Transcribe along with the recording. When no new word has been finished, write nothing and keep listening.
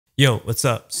Yo, what's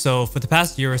up? So for the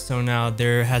past year or so now,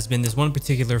 there has been this one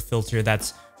particular filter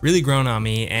that's really grown on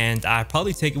me, and I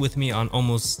probably take it with me on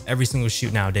almost every single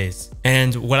shoot nowadays.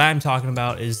 And what I'm talking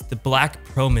about is the black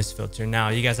ProMist filter. Now,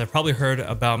 you guys have probably heard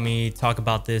about me talk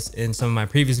about this in some of my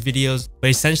previous videos, but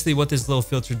essentially what this little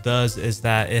filter does is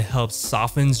that it helps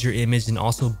softens your image and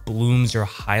also blooms your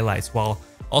highlights while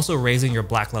also raising your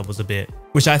black levels a bit,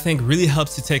 which I think really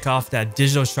helps to take off that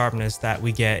digital sharpness that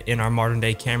we get in our modern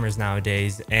day cameras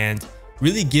nowadays and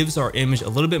really gives our image a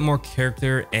little bit more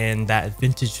character and that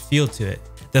vintage feel to it.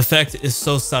 The effect is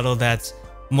so subtle that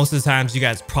most of the times you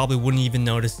guys probably wouldn't even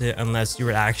notice it unless you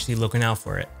were actually looking out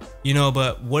for it. You know,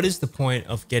 but what is the point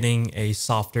of getting a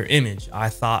softer image? I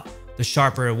thought the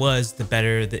sharper it was, the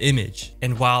better the image.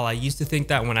 And while I used to think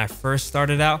that when I first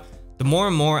started out, the more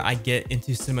and more I get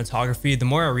into cinematography, the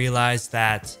more I realize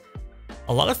that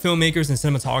a lot of filmmakers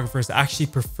and cinematographers actually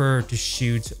prefer to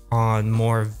shoot on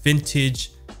more vintage,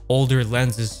 older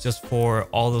lenses just for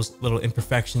all those little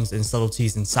imperfections and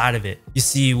subtleties inside of it. You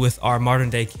see, with our modern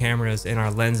day cameras and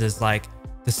our lenses like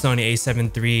the Sony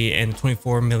a7 III and the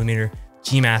 24mm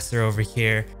G Master over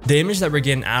here, the image that we're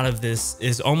getting out of this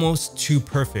is almost too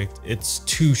perfect. It's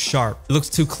too sharp. It looks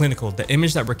too clinical. The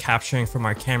image that we're capturing from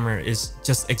our camera is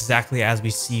just exactly as we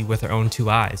see with our own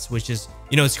two eyes, which is,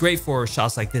 you know, it's great for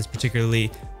shots like this, particularly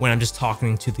when I'm just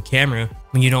talking to the camera,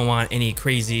 when you don't want any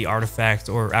crazy artifacts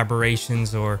or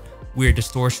aberrations or weird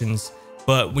distortions.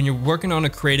 But when you're working on a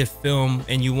creative film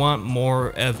and you want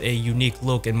more of a unique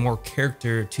look and more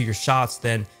character to your shots,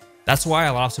 then that's why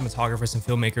a lot of cinematographers and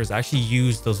filmmakers actually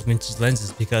use those vintage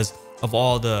lenses, because of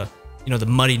all the, you know, the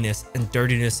muddiness and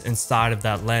dirtiness inside of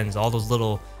that lens, all those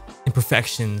little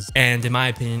imperfections. And in my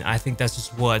opinion, I think that's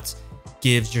just what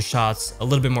gives your shots a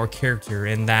little bit more character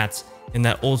and that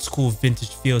old school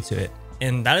vintage feel to it.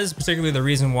 And that is particularly the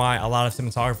reason why a lot of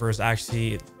cinematographers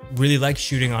actually really like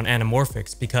shooting on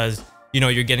anamorphics, because, you know,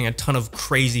 you're getting a ton of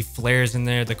crazy flares in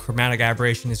there. The chromatic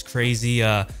aberration is crazy.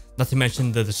 Not to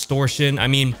mention the distortion. I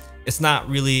mean, it's not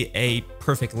really a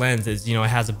perfect lens. It's, you know, it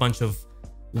has a bunch of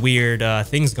weird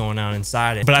things going on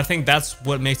inside it. But I think that's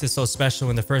what makes it so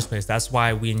special in the first place. That's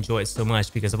why we enjoy it so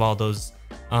much, because of all those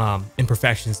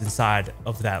imperfections inside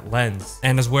of that lens.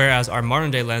 And as whereas our modern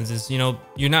day lenses, you know,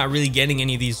 you're not really getting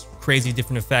any of these crazy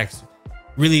different effects.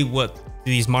 Really what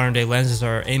these modern day lenses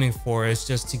are aiming for is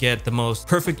just to get the most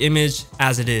perfect image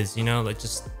as it is, you know, like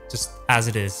just as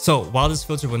it is. So while this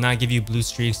filter will not give you blue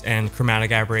streaks and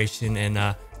chromatic aberration and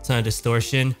a ton of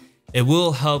distortion, it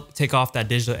will help take off that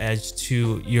digital edge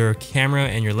to your camera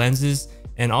and your lenses,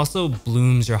 and also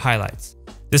blooms your highlights.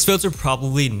 This filter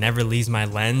probably never leaves my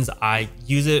lens. I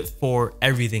use it for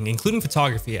everything, including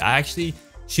photography. I actually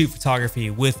shoot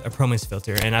photography with a ProMist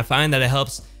filter, and I find that it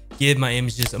helps give my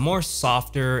images a more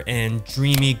softer and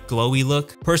dreamy, glowy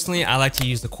look. Personally, I like to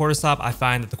use the quarter stop. I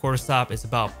find that the quarter stop is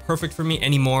about perfect for me,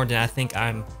 any more than I think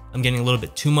I'm getting a little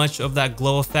bit too much of that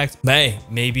glow effect. But hey,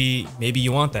 maybe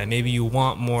you want that. Maybe you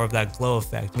want more of that glow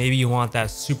effect. Maybe you want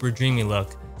that super dreamy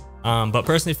look. But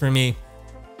personally for me,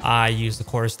 I use the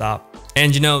quarter stop.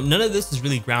 And you know, none of this is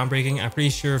really groundbreaking. I'm pretty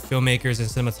sure filmmakers and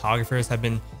cinematographers have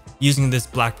been using this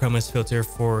black ProMist filter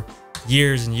for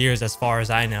years and years, as far as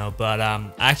I know. But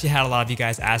I actually had a lot of you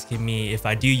guys asking me if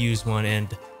I do use one, and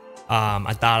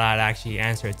I thought I'd actually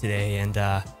answer it today. And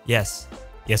yes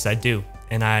I do,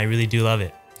 and I really do love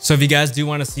it. So if you guys do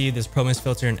want to see this ProMist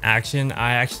filter in action,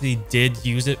 I actually did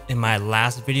use it in my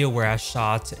last video where I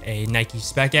shot a Nike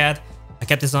spec ad. I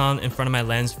kept this on in front of my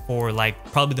lens for like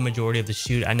probably the majority of the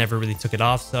shoot. I never really took it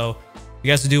off. So if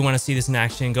you guys do want to see this in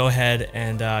action, go ahead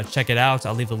and check it out.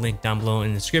 I'll leave a link down below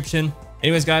in the description.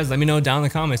 Anyways, guys, let me know down in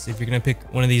the comments if you're going to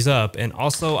pick one of these up. And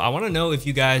also, I want to know if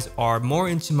you guys are more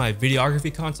into my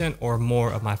videography content or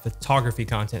more of my photography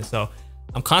content. So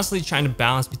I'm constantly trying to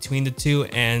balance between the two,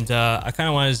 and I kind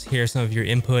of want to hear some of your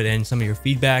input and some of your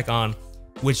feedback on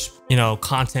which, you know,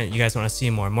 content you guys want to see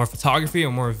more photography or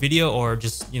more video, or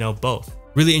just, you know, both.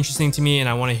 Really interesting to me, and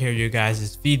I want to hear your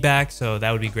guys' feedback, so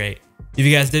that would be great. If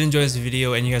you guys did enjoy this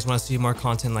video and you guys want to see more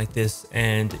content like this,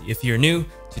 and if you're new,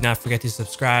 do not forget to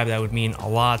subscribe. That would mean a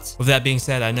lot. With that being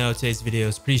said, I know today's video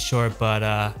is pretty short, but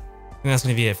I think that's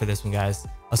going to be it for this one, guys.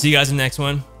 I'll see you guys in the next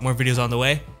one. More videos on the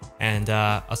way, and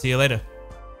I'll see you later.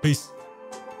 Peace.